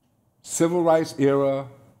civil rights era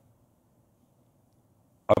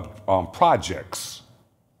projects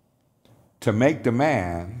to make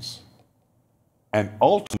demands and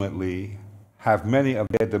ultimately have many of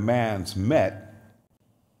their demands met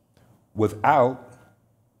without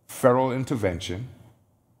federal intervention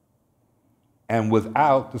and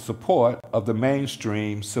without the support of the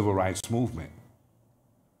mainstream civil rights movement.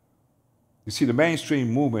 You see, the mainstream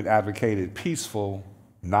movement advocated peaceful,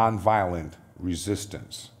 nonviolent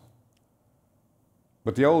resistance.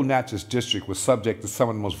 But the old Natchez district was subject to some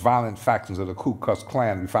of the most violent factions of the Ku Klux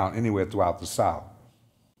Klan we found anywhere throughout the South.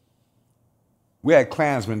 We had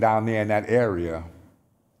Klansmen down there in that area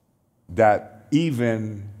that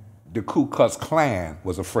even the Ku Klux Klan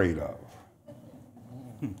was afraid of.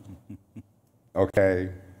 Okay?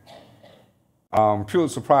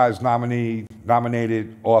 Pulitzer Prize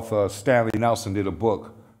nominated author Stanley Nelson did a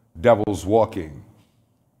book, Devil's Walking,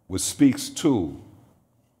 which speaks to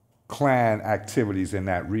Klan activities in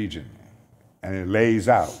that region. And it lays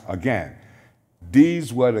out, again,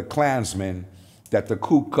 these were the Klansmen that the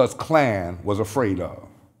Ku Klux Klan was afraid of.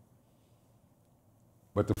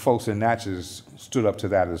 But the folks in Natchez stood up to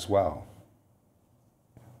that as well.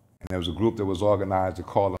 And there was a group that was organized to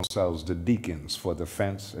call themselves the Deacons for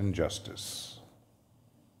Defense and Justice.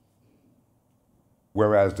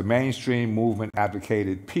 Whereas the mainstream movement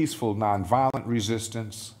advocated peaceful, nonviolent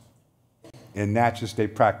resistance, in Natchez they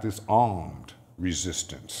practiced armed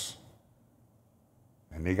resistance.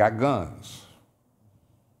 And they got guns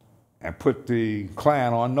and put the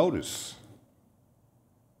Klan on notice.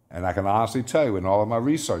 And I can honestly tell you, in all of my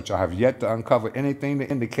research, I have yet to uncover anything to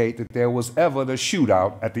indicate that there was ever the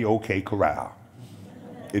shootout at the OK Corral.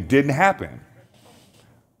 It didn't happen.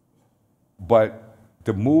 But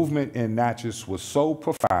the movement in Natchez was so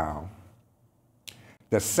profound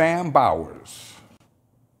that Sam Bowers,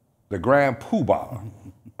 the grand poobah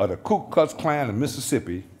of the Ku Klux Klan of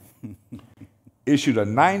Mississippi, issued a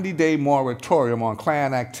 90-day moratorium on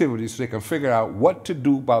Klan activities so they can figure out what to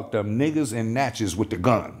do about them niggas in Natchez with the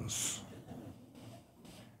guns.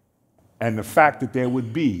 And the fact that there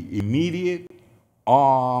would be immediate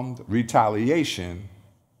armed retaliation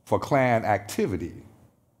for Klan activity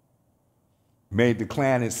made the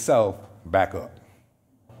Klan itself back up.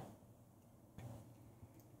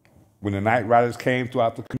 When the night riders came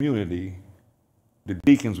throughout the community, the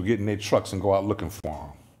deacons would get in their trucks and go out looking for them.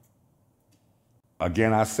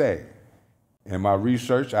 Again, I say, in my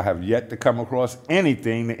research, I have yet to come across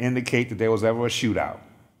anything to indicate that there was ever a shootout.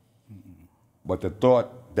 But the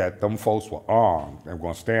thought that them folks were armed and were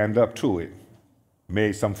going to stand up to it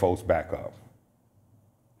made some folks back up.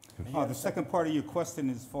 The second part of your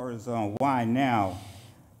question, as far as why now,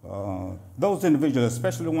 those individuals,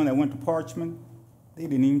 especially the one that went to Parchman, they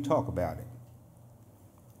didn't even talk about it.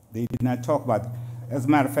 They did not talk about it. As a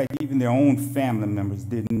matter of fact, even their own family members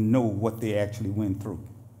didn't know what they actually went through.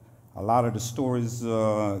 A lot of the stories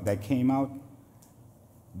that came out,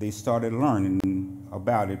 they started learning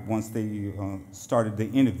about it once they started the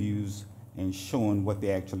interviews and showing what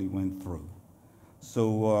they actually went through.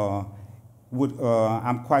 So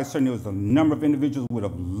I'm quite certain there was a number of individuals who would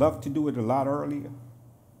have loved to do it a lot earlier,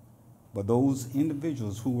 but those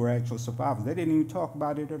individuals who were actual survivors, they didn't even talk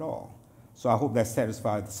about it at all. So I hope that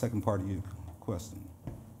satisfied the second part of your question.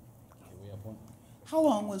 How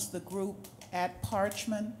long was the group at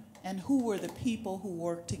Parchman, and who were the people who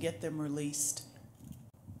worked to get them released?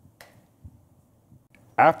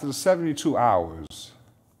 After the 72 hours,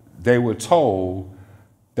 they were told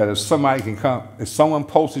that if somebody can come, if someone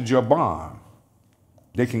posted your bond,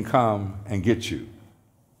 they can come and get you.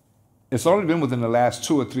 It's only been within the last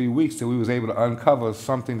 2 or 3 weeks that we was able to uncover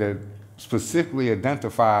something that specifically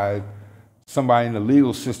identified somebody in the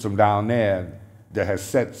legal system down there that has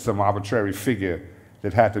set some arbitrary figure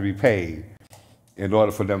that had to be paid in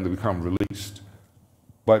order for them to become released.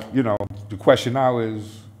 But, you know, the question now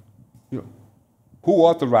is, you know, who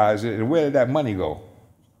authorized it and where did that money go?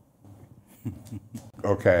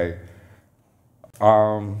 Okay.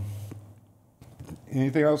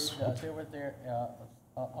 Anything else? They were there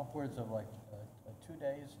upwards of like 2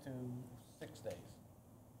 days to 6 days.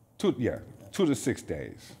 2 to 6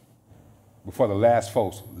 days before the last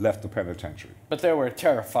folks left the penitentiary. But they were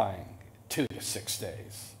terrifying 2 to 6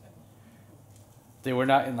 days. They were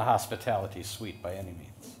not in the hospitality suite by any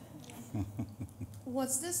means.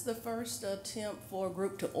 Was this the first attempt for a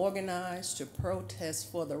group to organize, to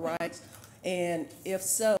protest for the rights? And if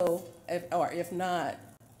so, or if not,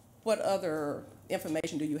 what other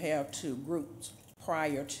information do you have to groups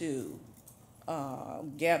prior to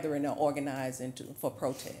gathering or organizing for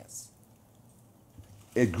protests?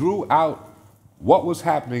 It grew out what was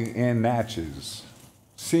happening in Natchez,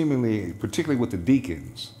 seemingly, particularly with the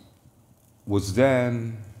deacons, was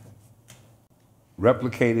then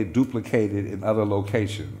replicated, duplicated in other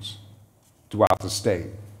locations throughout the state.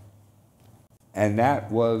 And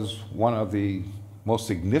that was one of the most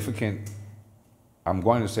significant, I'm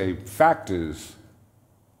going to say, factors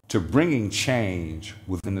to bringing change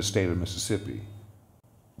within the state of Mississippi,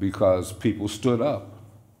 because people stood up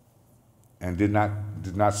and did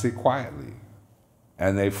not sit quietly,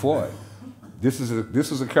 and they fought. This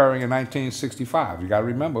is occurring in 1965. You got to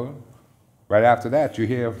remember, right after that, you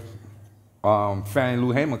hear Fannie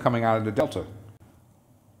Lou Hamer coming out of the Delta.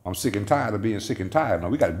 I'm sick and tired of being sick and tired. Now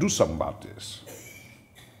we got to do something about this.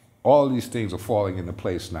 All these things are falling into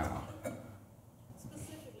place now.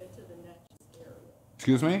 Specifically to the Natchez area.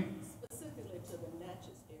 Excuse me? Specifically to the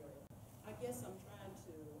Natchez area. I guess I'm trying to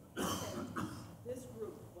say this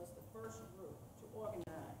group was the first group to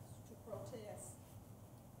organize, to protest.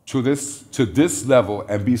 To this level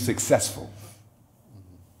and be successful.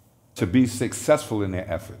 To be successful in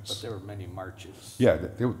their efforts. But there were many marches. Yeah,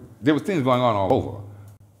 there were things going on all over,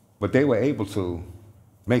 but they were able to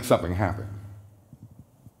make something happen.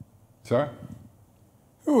 Sir?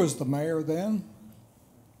 Who was the mayor then?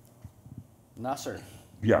 Nasser.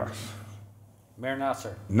 Yes. Mayor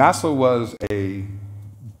Nasser. Nasser was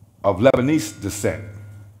of Lebanese descent.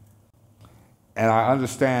 And I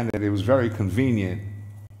understand that it was very convenient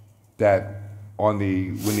that when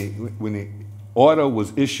the order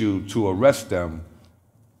was issued to arrest them,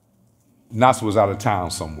 Nasser was out of town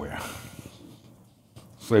somewhere.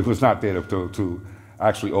 So he was not there to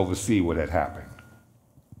actually oversee what had happened.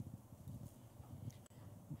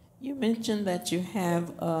 You mentioned that you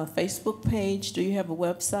have a Facebook page. Do you have a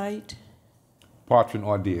website? Parchman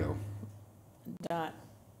Ordeal.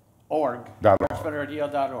 .org.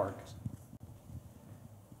 ParchmanOrdeal.org.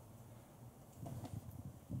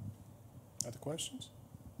 Other questions?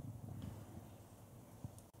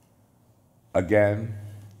 Again,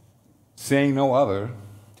 seeing no other,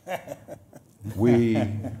 we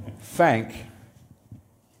thank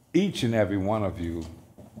each and every one of you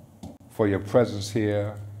for your presence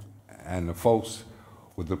here and the folks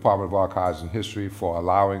with the Department of Archives and History for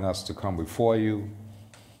allowing us to come before you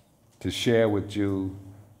to share with you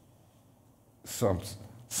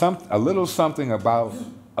a little something about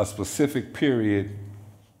a specific period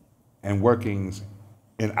and workings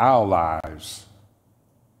in our lives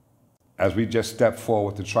as we just step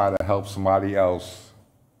forward to try to help somebody else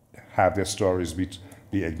have their stories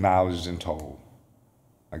be acknowledged and told.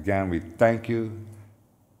 Again, we thank you.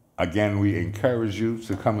 Again, we encourage you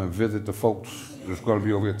to come and visit the folks that's going to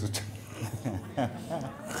be over here.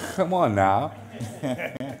 Come on now.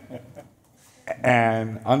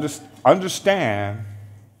 And understand,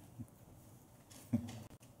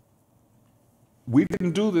 we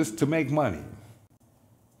didn't do this to make money.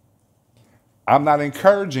 I'm not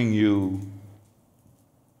encouraging you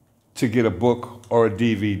to get a book or a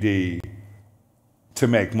DVD to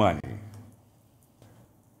make money.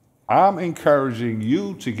 I'm encouraging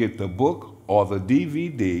you to get the book or the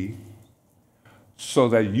DVD so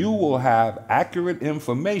that you will have accurate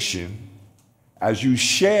information as you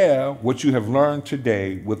share what you have learned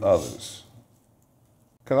today with others.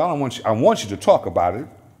 Because I want you to talk about it,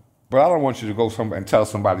 but I don't want you to go somewhere and tell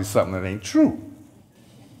somebody something that ain't true.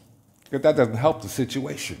 Because that doesn't help the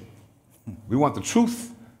situation. We want the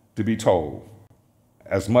truth to be told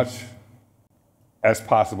as much as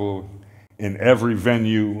possible in every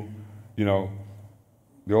venue. You know,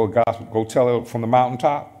 the old gospel, go tell it from the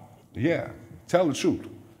mountaintop. Yeah, tell the truth.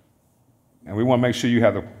 And we want to make sure you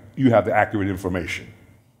have the accurate information.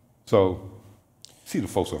 So, see the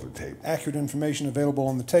folks over the table. Accurate information available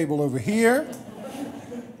on the table over here.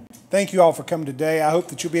 Thank you all for coming today. I hope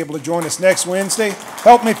that you'll be able to join us next Wednesday.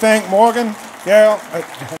 Help me thank Morgan, Darrell,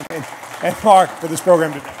 and Mark for this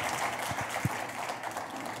program today.